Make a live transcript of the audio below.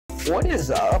What is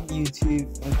up,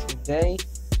 YouTube? And today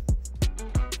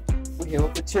we're here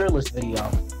with the tier list video.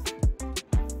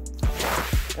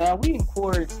 Now we in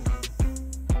quarantine.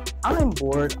 I'm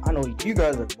bored. I know you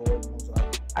guys are bored.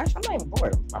 Actually, I'm not even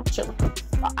bored. I'm chilling.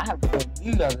 I have to know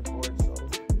you guys are bored, so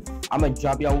I'm gonna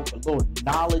drop y'all with a little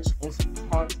knowledge and some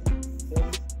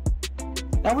content.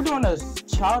 Now we're doing a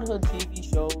childhood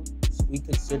TV show we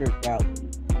consider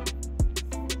valid.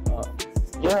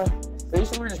 Yeah.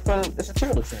 Basically, we're just putting it's a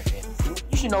tier list game.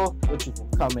 You should know what you can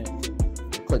come in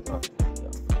and click on the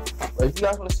video. But if you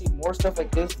guys want to see more stuff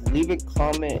like this, leave a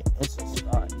comment and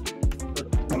subscribe.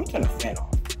 Let me turn the fan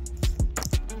on.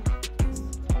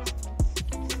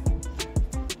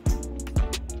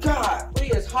 God,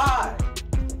 it is hot.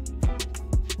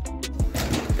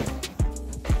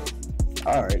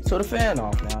 Alright, so the fan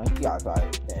off now. You guys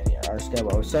understand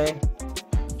what I was saying?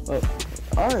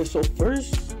 Alright, so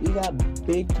first we got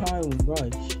Big Time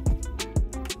Rush.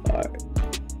 Alright.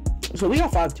 So we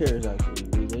got 5 tiers actually.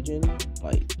 Religion,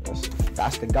 like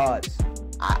that's the gods.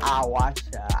 I watch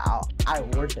that. I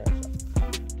worship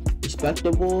that.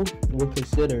 Respectable would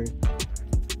consider.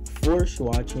 Force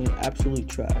watching, absolute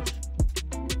trash.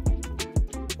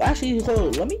 Actually,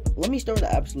 hold on, let me start with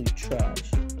the absolute trash.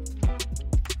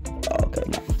 Okay,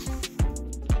 now.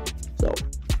 So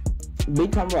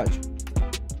Big Time Rush.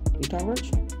 Big Time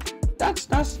Rush? That's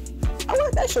I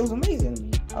like that show's amazing to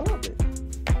me. I love it.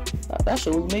 That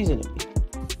show was amazing to me.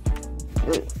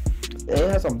 It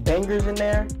has some bangers in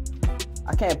there.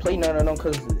 I can't play none of them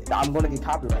because I'm gonna get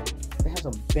copyrighted. It has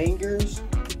some bangers,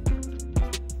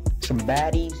 some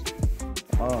baddies.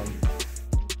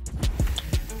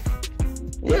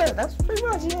 Yeah, that's pretty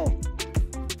much it.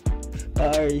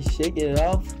 Alright, shake it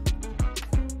off.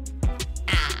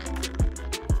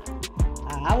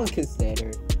 I would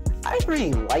consider. I didn't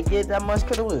really like it that much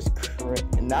because it was crazy.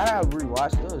 Now that I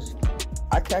rewatched it,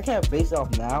 I can't base it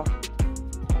off now.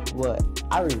 But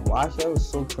I rewatched it, it was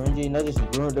so cringy and that just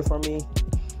ruined it for me.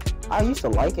 I used to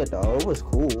like it though, it was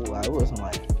cool. Like, it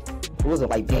wasn't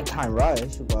like Big Time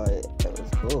Rush, but it was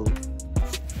cool.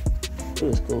 It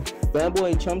was cool.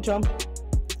 Fanboy Chum Chum,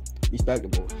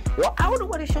 respectable. Well, I don't know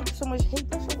why they showed so much hate.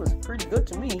 That show was pretty good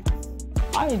to me.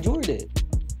 I enjoyed it.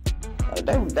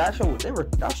 That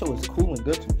show was cool and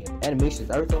good to me. Animations,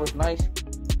 everything was nice.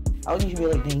 I was used to be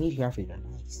like, dang, these graphics are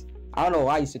nice. I don't know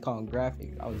why I used to call them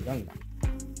graphics. I was young now.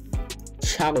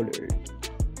 Chowder.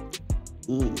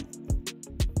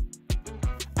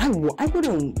 I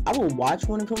would watch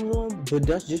when it comes on, but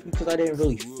that's just because I didn't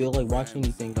really feel like watching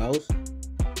anything else.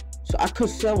 So I could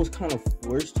say I was kind of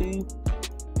forced to,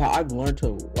 but I've learned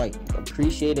to like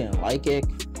appreciate it and like it.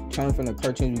 Coming from the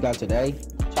cartoons we got today,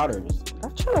 Chowder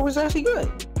was actually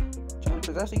good.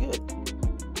 Chowder was actually good.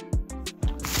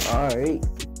 Alright,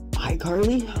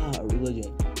 iCarly,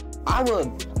 religion. I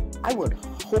would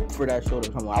hope for that show to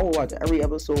come on. I would watch every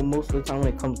episode most of the time when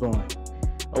it comes on,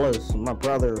 unless my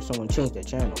brother or someone changed the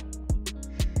channel.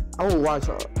 I would watch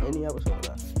any episode of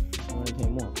that when it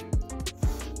came on.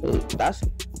 That's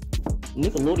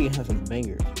Nickelodeon has some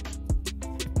bangers.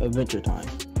 Adventure Time,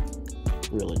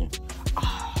 religion.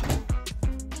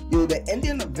 Yo, the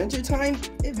ending of Adventure Time,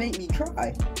 it made me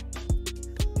cry.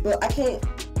 But I can't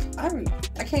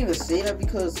even say that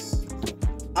because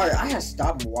I had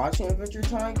stopped watching Adventure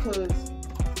Time because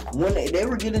when they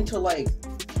were getting to like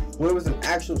when there was an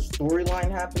actual storyline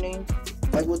happening,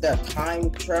 like with that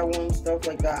time travel and stuff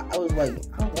like that, I was like,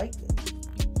 I don't like this.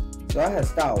 So I had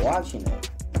stopped watching it.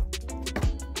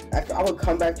 I would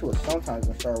come back to it sometimes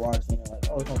and start watching it like,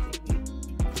 oh, it's on TV.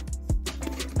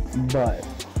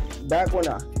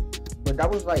 But that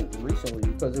was like recently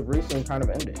because it recently kind of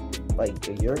ended, like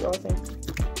a year ago, I think.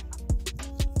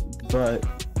 But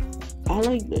I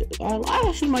like it. I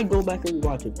actually might go back and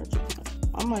rewatch Adventure Time.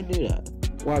 I might do that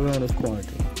while we're on this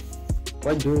quarantine.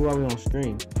 Might do it while we're on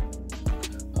stream.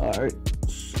 Alright,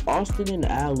 Austin and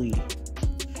Ally.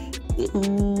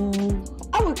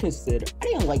 I would consider. I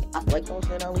liked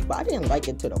Austin and Ally, but I didn't like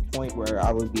it to the point where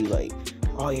I would be like,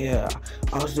 oh yeah,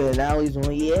 Austin and Ally's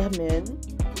on. Yeah, man.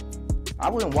 I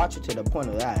wouldn't watch it to the point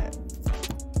of that.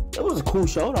 It was a cool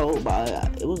show though,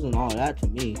 but it wasn't all that to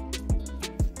me.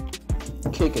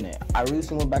 Kicking it. I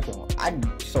recently went back to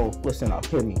so listen up,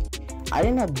 hear me. I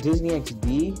didn't have Disney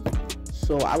XD,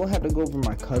 so I would have to go over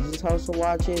my cousin's house to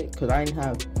watch it because I didn't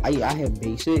have. I had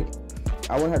basic.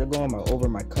 I would have to go over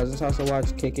my cousin's house to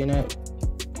watch Kicking It.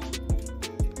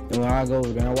 And when I go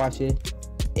over there and watch it,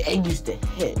 it used to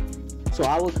hit. So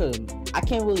I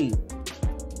can't really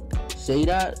say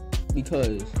that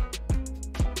because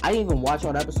I didn't even watch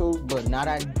all the episodes, but now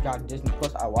that I got Disney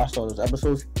Plus, I watched all those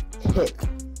episodes. Hit.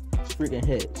 Freaking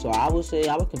hit. So I would say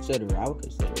I would consider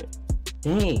it.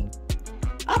 Dang.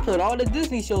 I put all the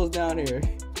Disney shows down here.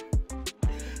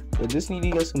 But Disney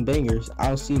needs some bangers. I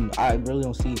really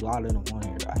don't see a lot of them on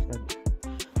here.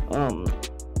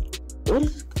 What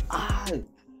is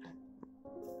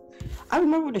I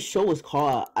remember what the show was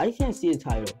called. I can't see the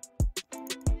title.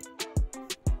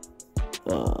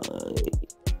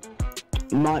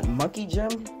 My Monkey Gym.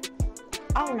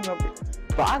 I don't remember,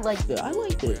 but I liked it. I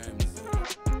liked it.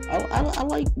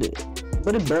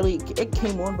 But it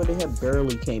came on, but it had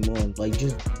barely came on. Like,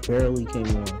 just barely came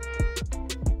on.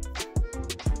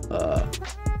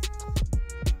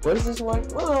 What is this one?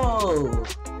 Whoa!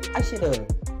 I should have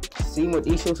seen what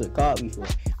these shows are called before.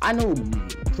 I know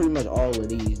pretty much all of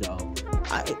these, though.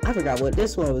 I forgot what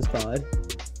this one was called.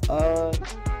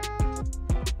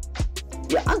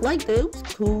 Yeah, I liked it.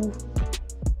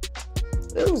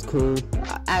 It was cool.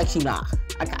 Actually, nah.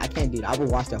 I can't do that. I would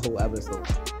watch the whole episode.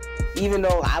 Even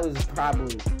though I was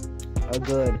probably a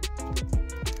good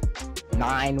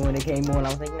 9 when it came on, I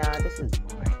was like, nah, this is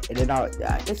boring. And then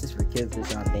this is for kids or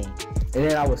something. And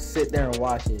then I would sit there and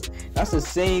watch it. That's the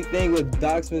same thing with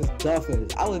Doc Smith's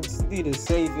Duffers. I would do the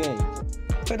same thing.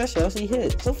 But that show actually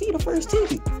hit. So feed the first two.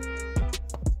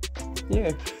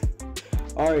 Yeah.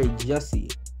 Alright, Jesse.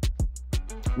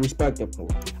 Respectable.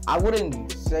 I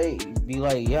wouldn't be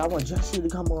like, yeah, I want Jesse to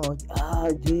come on.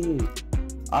 Dude.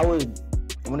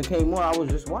 When it came on, I would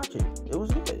just watch it. It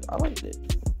was good. I liked it.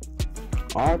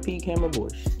 RP Camera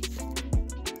Bush.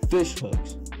 Fish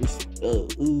hooks. That's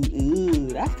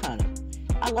kind of.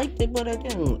 I liked it, but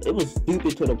again, it was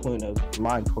stupid to the point of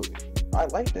mind putting. I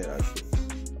liked it actually.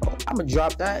 I'm gonna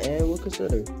drop that and we'll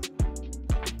consider.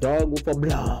 Dog with a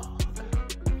blog.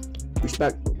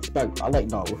 Respect. I like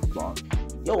Dog with a blog.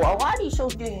 Yo, why these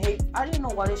shows get hate? I didn't know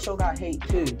why this show got hate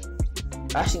too.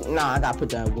 Actually, nah, I gotta put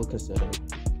that in we'll consider.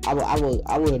 I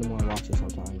wouldn't want to watch it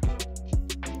sometimes.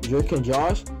 Drake and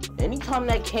Josh. Anytime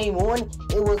that came on,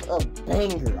 it was a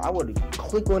banger. I would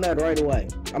click on that right away.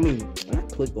 I mean,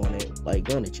 not click on it, like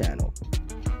go on the channel.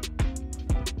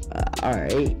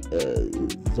 Alright,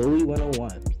 Zoe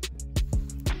 101.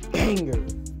 Banger.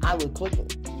 I would click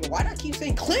it. Why do I keep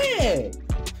saying click?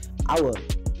 I would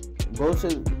go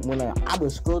to, I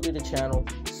would scroll through the channel,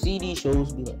 see these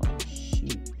shows, be like, oh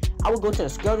shit. I would go to the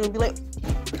schedule and be like,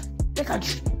 they got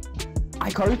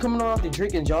iCarly coming on off the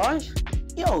Drake and Josh?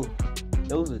 Yo.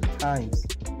 Those are the times.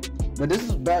 But this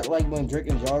is back like when Drake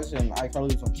and Josh and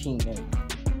iCarly was on Team Nick.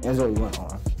 And Zoe went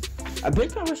on. I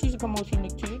bet how much she used to come on Team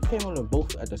Nick too. It came on them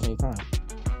both at the same time.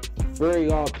 For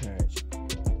y'all parents.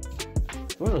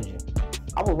 Really.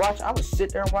 I would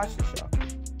sit there and watch the show.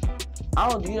 I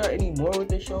don't do that anymore with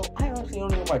this show. I honestly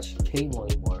don't even watch cable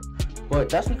anymore. But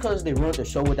that's because they ruined the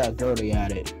show with that girl they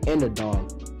added. And the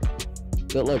dog.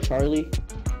 Good luck, Charlie.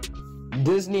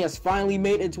 Disney has finally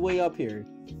made its way up here.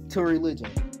 To religion.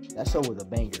 That show was a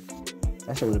banger.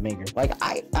 Like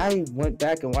I went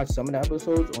back and watched some of the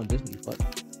episodes on Disney Plus.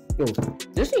 Yo,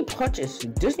 Disney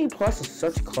Plus is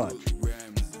such clutch.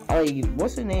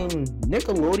 What's the name?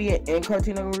 Nickelodeon and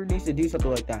Cartoon Network needs to do something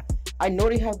like that. I know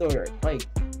they have the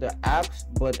apps,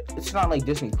 but it's not like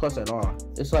Disney Plus at all.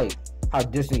 It's like how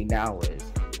Disney Now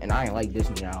is, and I ain't like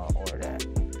Disney Now or that.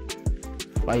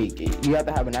 Like you have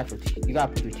to have an actual TV. You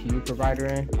gotta put your TV provider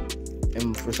in.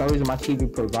 And for some reason, my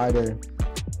TV provider,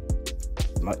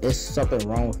 it's something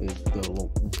wrong with it, the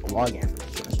login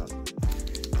or something.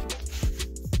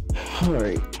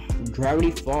 Alright,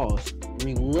 Gravity Falls,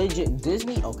 religion,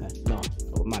 Disney, okay, no,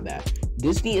 my bad.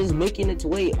 Disney is making its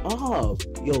way up.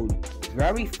 Yo,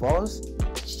 Gravity Falls,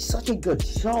 such a good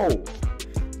show.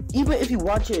 Even if you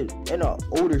watch it in an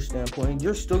older standpoint,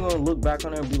 you're still gonna look back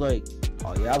on it and be like,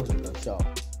 oh yeah, that was a good show.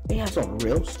 They have some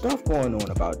real stuff going on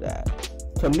about that.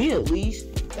 To me, at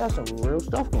least, there's some real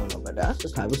stuff going on, but that's the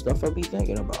type of stuff I'll be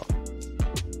thinking about.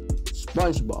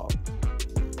 SpongeBob.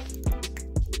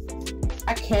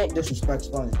 I can't disrespect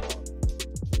SpongeBob.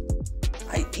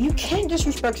 You can't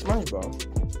disrespect SpongeBob.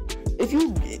 If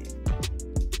you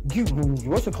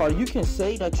what's it called? You can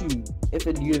say that if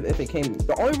it came.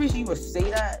 The only reason you would say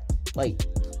that,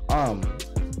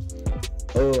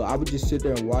 I would just sit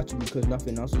there and watch it because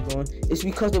nothing else is on. It's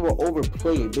because they will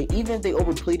overplay it. But even if they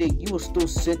overplayed it, you will still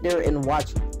sit there and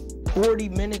watch 40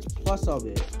 minutes plus of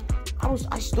it.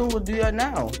 I still would do that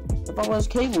now. If I was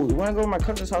cable, when I go to my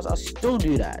cousin's house, I'll still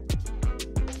do that.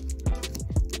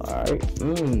 Alright.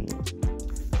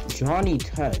 Johnny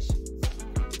Test.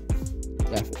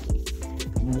 Definitely.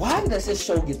 Why does this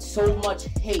show get so much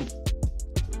hate?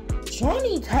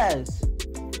 Johnny Test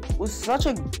was such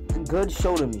a good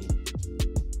show to me.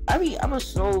 Every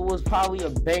episode was probably a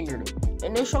banger,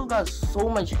 and this show got so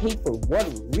much hate for what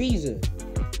reason?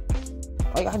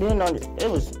 Like I didn't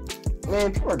understand.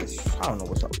 Man, people are just, I don't know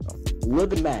what's up with them. Lil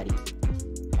Maddie,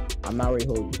 I'm not already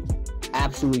holding you.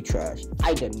 Absolutely trash.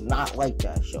 I did not like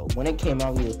that show. When it came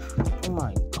out, we was, oh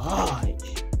my gosh.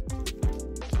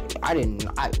 I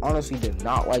honestly did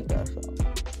not like that show.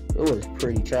 It was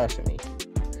pretty trash to me.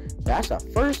 That's the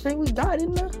first thing we got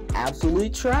in there. Absolutely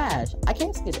trash. I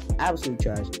can't say it's absolutely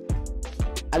trash.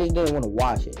 I just didn't want to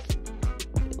watch it.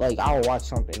 Like, I'll watch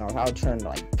something else. I'll turn,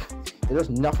 like, if there's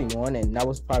nothing on and that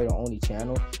was probably the only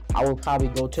channel, I would probably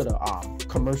go to the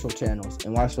commercial channels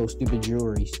and watch those stupid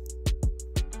jewelries.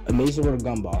 Amazing World of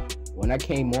Gumball. When that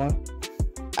came on,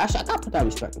 actually, I gotta put that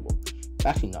respectable.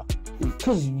 Actually, no.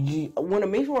 Because when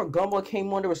Amazing World of Gumball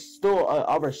came on, there was still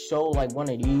other show like one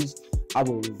of these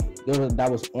that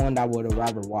was on that I would have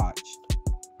rather watched.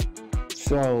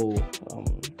 So,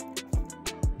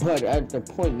 but at the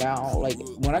point now, like,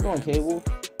 when I go on cable,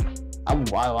 I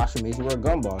watch Amazing World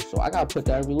of Gumball, so I gotta put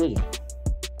that in religion.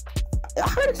 I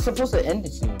heard it's supposed to end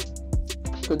it soon,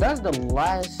 because that's the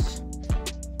last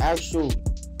actual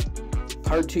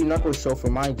Cartoon Network show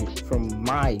from my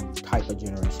type of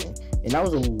generation, and that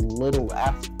was a little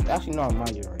after. Actually, not my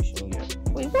generation yet.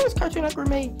 Wait, what was Cartoon Network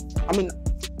made? I mean,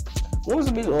 what was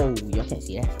the big? Oh, y'all can't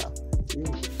see that stuff.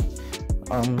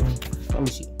 Let me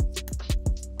see.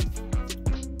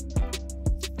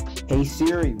 Hey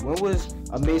Siri, when was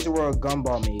Amazing World of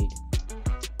Gumball made?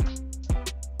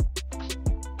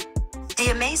 The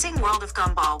Amazing World of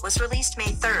Gumball was released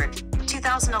May 3rd,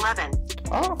 2011.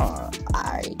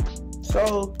 Alright.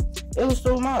 So, it was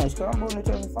still mine, because I'm born in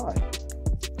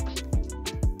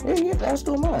 2005. Yeah, that's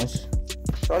still mine.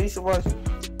 So I used to watch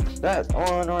that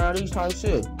on around these times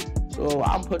too. So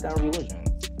I'll put that in religion.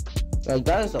 Like,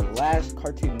 that is the last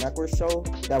Cartoon Network show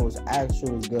that was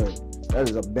actually good. That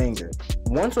is a banger.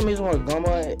 Once Amazing World of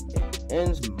Gumball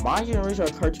ends, my generation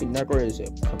of Cartoon Network is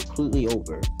completely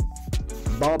over.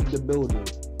 Bob the Builder.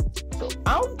 So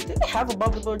did they have a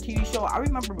Bob the Builder TV show? I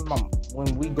remember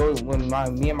when me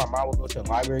and my mom would go to the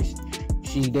libraries.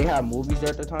 They had movies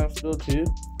there at the time still too.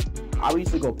 I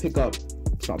used to go pick up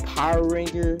some Power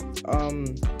Ranger,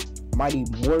 Mighty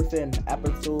Morphin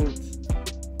episodes,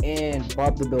 and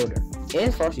Bob the Builder,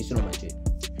 and Frosty Snowman too.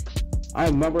 I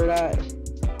remember that.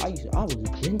 I was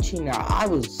benching that. I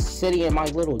was sitting in my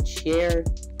little chair in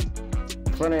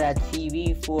front of that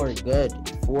TV for a good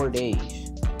 4 days.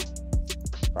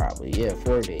 Probably, yeah,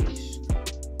 4 days.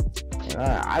 And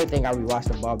I think I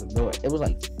rewatched the Bob the Builder. It was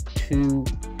like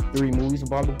 2-3 movies of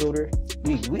Bob the Builder.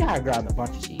 We had grabbed a bunch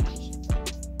of CDs.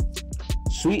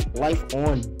 Sweet Life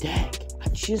on Deck. I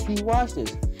just rewatched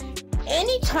this.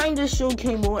 Anytime this show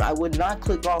came on, I would not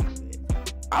click off of it.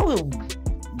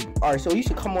 Alright, so it used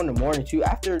to come on in the morning too.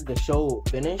 After the show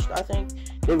finished, I think,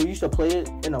 they used to play it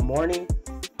in the morning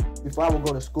before I would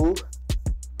go to school.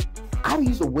 I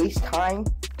used to waste time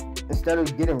instead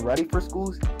of getting ready for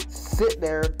school, sit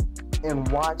there and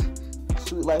watch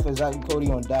Sweet Life of Zack and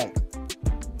Cody on Deck.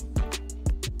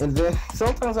 And then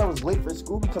sometimes I was late for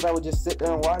school because I would just sit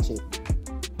there and watch it.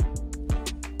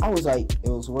 I was like, it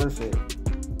was worth it.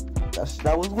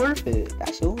 That was worth it.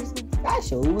 That show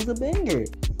was a banger.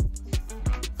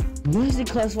 Music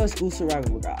Classified School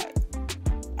Survival Guide.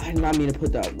 I did not mean to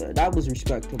put that up there. That was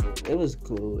respectable. It was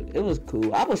cool.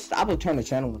 I would turn the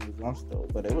channel when it was on still,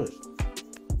 but it was.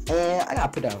 And I gotta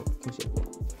put that out.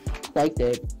 I liked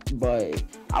it, but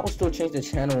I would still change the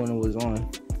channel when it was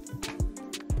on.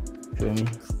 Feel me?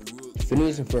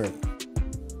 Phineas and Ferb.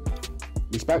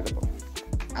 Respectable.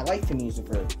 I liked Phineas and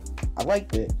Ferb. I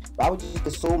liked it. But I was just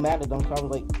get so mad at them because I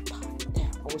was like, damn,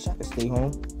 I wish I could stay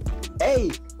home.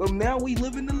 Hey, but now we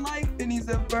living the life, Phineas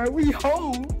and Ferb. We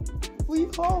home.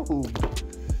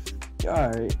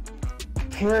 Alright.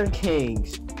 Parent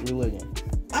King's Religion.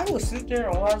 I would sit there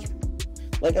and watch.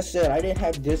 Like I said, I didn't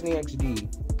have Disney XD.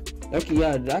 Okay,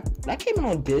 yeah, that came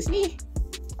out on Disney?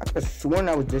 I could have sworn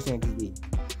that was Disney XD.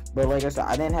 But like I said,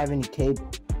 I didn't have any cable.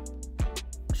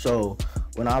 So,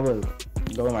 when I would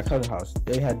go to my cousin's house,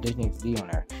 they had Disney XD on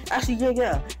there. Actually,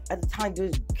 yeah. At the time,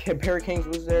 Parent Kings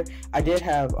was there. I did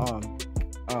have, I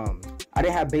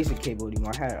didn't have basic cable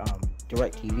anymore. I had,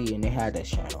 Direct TV, and they had that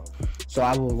channel. So,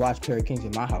 I would watch Parent Kings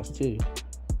in my house, too.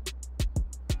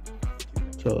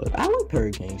 So, I like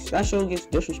Parent Kings. That show gets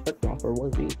disrespected for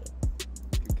what reason?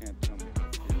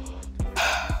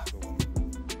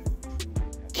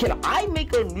 Can I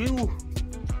make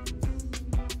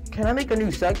a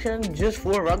new section just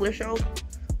for Regular Show?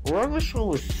 Regular Show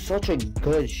was such a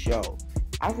good show.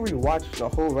 I've rewatched the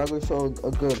whole Regular Show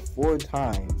a good 4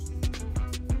 times.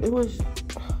 It was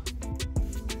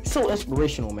so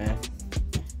inspirational, man.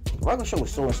 Regular Show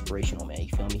was so inspirational, man. You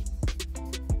feel me?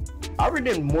 Other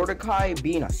than Mordecai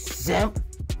being a simp,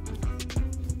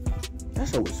 that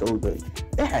show was so good.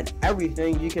 It had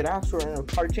everything you could ask for in a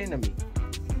cartoon to me.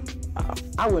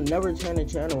 I would never turn the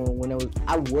channel when it was.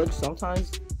 I would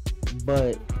sometimes,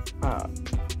 but I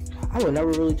would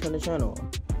never really turn the channel on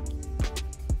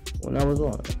when I was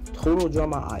on Total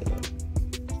Drama Island.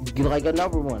 Like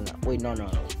another one. Wait, no.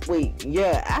 Wait,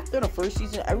 yeah. After the first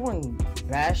season, everyone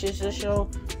bashes the show.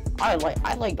 I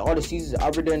liked all the seasons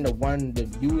other than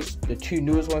the two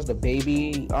newest ones, the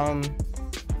baby,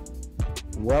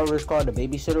 whatever it's called, the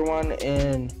babysitter one,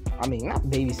 and I mean not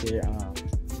babysitter,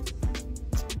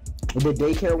 the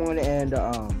daycare one, and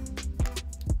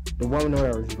the one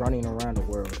that was running around the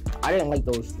world. I didn't like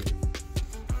those two.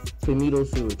 To me,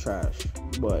 those two were trash.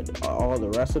 But all the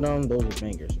rest of them, those were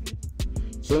bangers.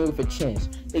 Same with a chance.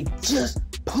 They just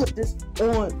put this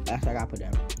on. Actually, I gotta put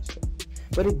that on.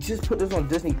 But it just put this on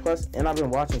Disney Plus, and I've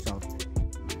been watching something.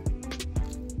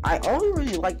 I only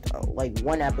really liked like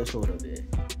one episode of it,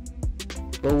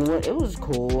 but it was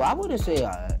cool. I wouldn't say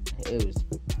it was.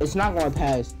 It's not going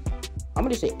past. I'm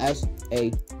gonna say S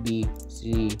A B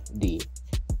C D.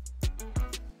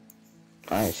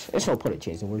 Alright, it's gonna put a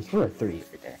chance in words. We're a 3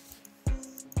 right there.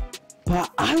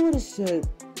 But I would have said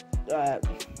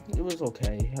it was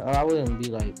okay. I wouldn't be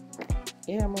like,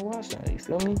 yeah, I'm gonna watch that. You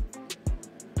feel me?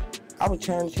 I would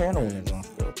turn the channel when it's on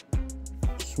still.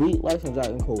 Sweet Life of Zack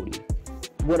and Cody.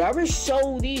 Whatever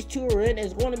show these two are in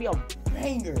is going to be a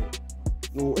banger.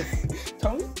 Yo,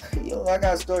 I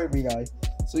got a story for you guys.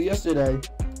 So yesterday,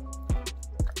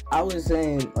 I was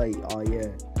saying like, oh yeah,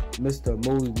 Mr.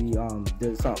 Mosby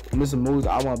did something. Mr. Mosby,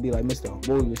 I want to be like Mr.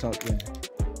 Mosby or something.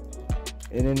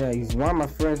 And then he's one of my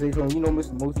friends. They told me, you know,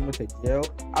 Mr. Mosby went to jail.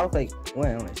 I was like,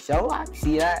 when on a show? I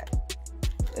see that.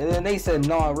 And then they said,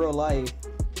 no, in real life.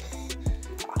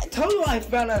 I told you I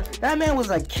found out that man was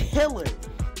a killer.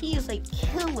 He is a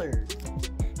killer.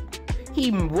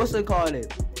 What's it called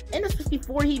it? And this was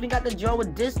before he even got the job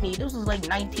with Disney. This was like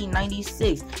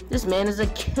 1996. This man is a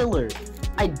killer.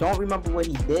 I don't remember what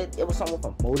he did. It was something with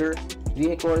a motor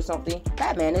vehicle or something.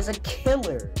 That man is a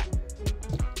killer.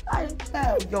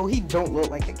 Yo, he don't look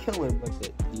like a killer, but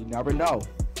you never know.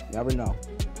 Never know.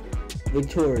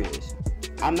 Victorious.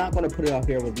 I'm not gonna put it up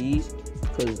here with these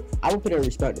because I would put it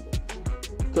respectable.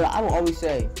 Cause I will always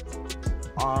say,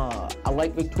 I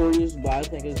like Victorious, but I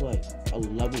think it's like a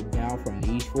level down from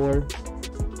these four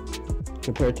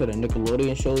compared to the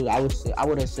Nickelodeon shows. I would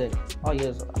have said, oh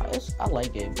yes, I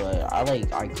like it, but I like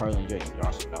iCarly and Drake and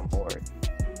Josh on board.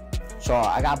 So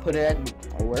I gotta put it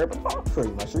at wherever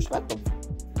pretty much respectable.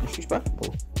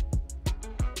 Disrespectful.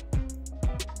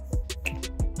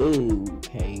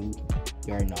 Okay, you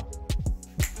already know.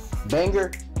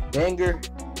 Banger.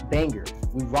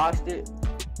 We watched it.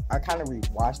 I kind of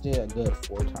rewatched it a good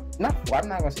 4 times. I'm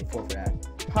not gonna say 4 for that.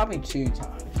 Probably 2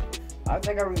 times. I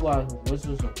think I rewatched What's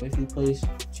This a Wifey Place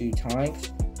 2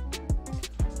 times.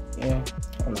 Yeah,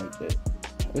 I liked it.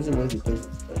 What's a Wifey Place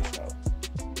though?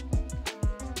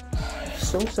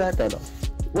 So sad that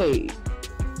wait.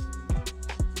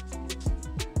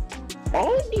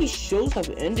 All of these shows have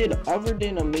ended other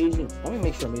than Amazing. Let me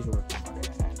make sure Amazing World Gumball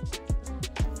didn't end.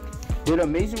 Did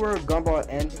Amazing World Gumball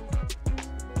end?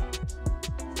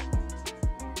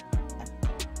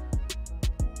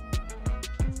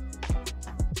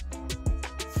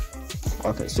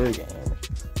 Okay, Siri getting hammered.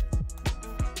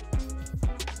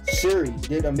 Siri,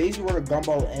 did Amazing World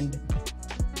Gumball end?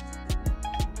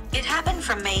 It happened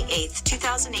from May 8th,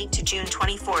 2008 to June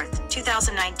 24th,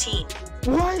 2019.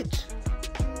 What?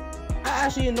 I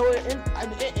actually didn't know it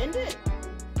ended.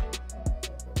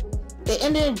 It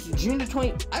ended June the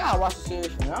 20th. I gotta watch the series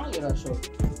from now. I don't get that show.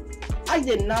 I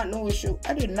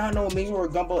did not know Amazing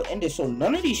World Gumball ended, so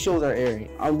none of these shows are airing.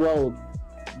 Well,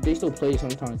 they still play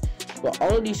sometimes. But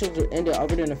all of these shows are ended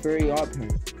other than the Fairy Odd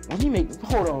Parents.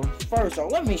 Hold on. First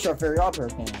off, let me make sure Fairy Odd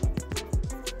Parents can.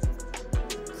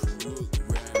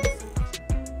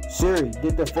 Siri,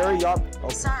 did the Fairy Odd... Oh.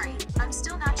 Sorry, I'm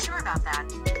still not sure about that.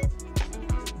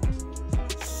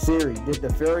 Siri, did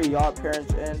the Fairy Odd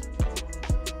Parents end?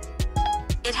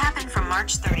 It happened from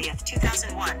March 30th,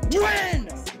 2001 to When?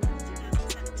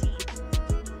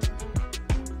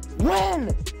 2017.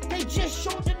 When? They just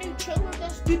showed the new trailer of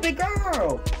that stupid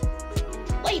girl.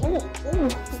 Wait, oh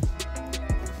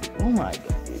my god.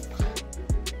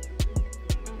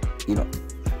 You know,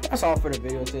 that's all for the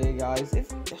video today, guys.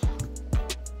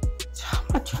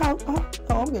 I'm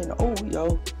getting old,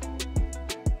 yo.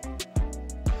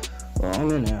 Well, I'm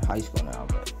in high school now,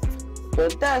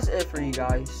 but that's it for you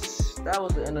guys. That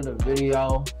was the end of the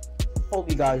video. Hope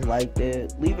you guys liked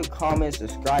it. Leave a comment,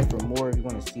 subscribe for more if you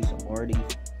want to see some more of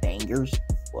these bangers.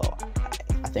 Well,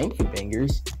 I think they're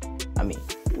bangers. I mean,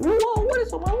 whoa, what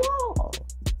is on my wall?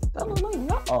 That looks like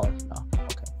no.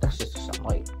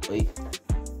 Like, wait.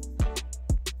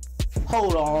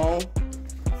 Hold on.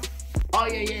 Oh,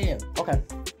 yeah. Okay.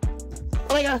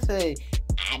 Oh, I gotta say,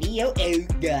 adios,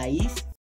 guys.